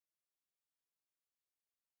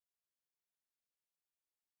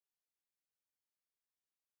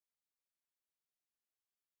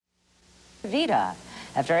Vita.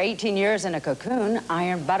 After 18 years in a cocoon,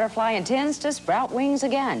 Iron Butterfly intends to sprout wings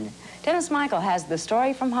again. Dennis Michael has the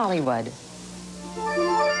story from Hollywood.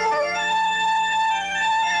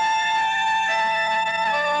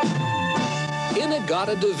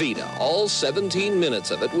 In-A-Gadda-Da-Vida, all 17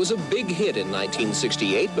 minutes of it, was a big hit in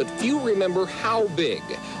 1968, but few remember how big.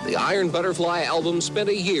 The Iron Butterfly album spent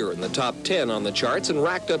a year in the top 10 on the charts and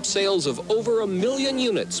racked up sales of over 1 million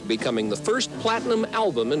units, becoming the first platinum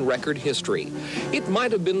album in record history. It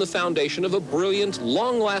might have been the foundation of a brilliant,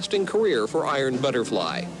 long-lasting career for Iron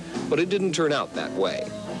Butterfly, but it didn't turn out that way.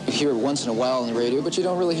 You hear it once in a while on the radio, but you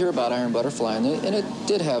don't really hear about Iron Butterfly, and it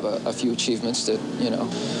did have a few achievements that, you know,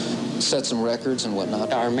 set some records and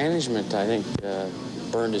whatnot. Our management, I think,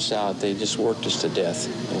 burned us out. They just worked us to death.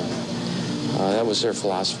 That was their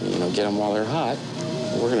philosophy, you know, get them while they're hot.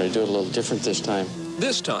 We're going to do it a little different this time.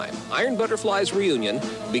 This time, Iron Butterfly's reunion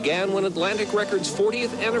began when Atlantic Records'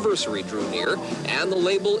 40th anniversary drew near, and the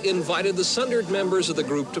label invited the sundered members of the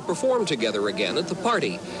group to perform together again at the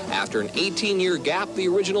party. After an 18-year gap, the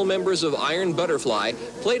original members of Iron Butterfly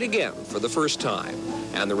played again for the first time.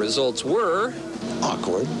 And the results were...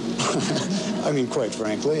 awkward. I mean, quite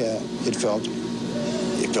frankly, it felt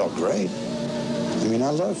great. I mean, I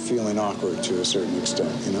love feeling awkward to a certain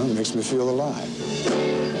extent, you know, it makes me feel alive.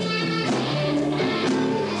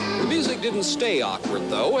 The music didn't stay awkward,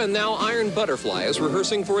 though, and now Iron Butterfly is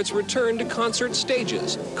rehearsing for its return to concert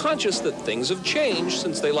stages, conscious that things have changed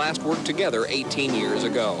since they last worked together 18 years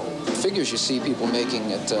ago. Figures you see people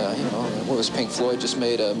making at, you know, what was Pink Floyd just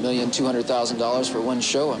made $1,200,000 for one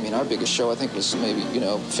show. I mean, our biggest show, I think, was maybe, you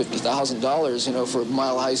know, $50,000, you know, for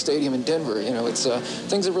Mile High Stadium in Denver. You know, it's,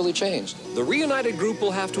 things have really changed. The reunited group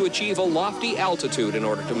will have to achieve a lofty altitude in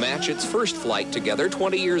order to match its first flight together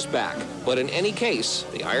 20 years back. But in any case,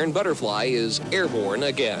 the Iron Butterfly is airborne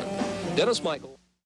again. Dennis Michael.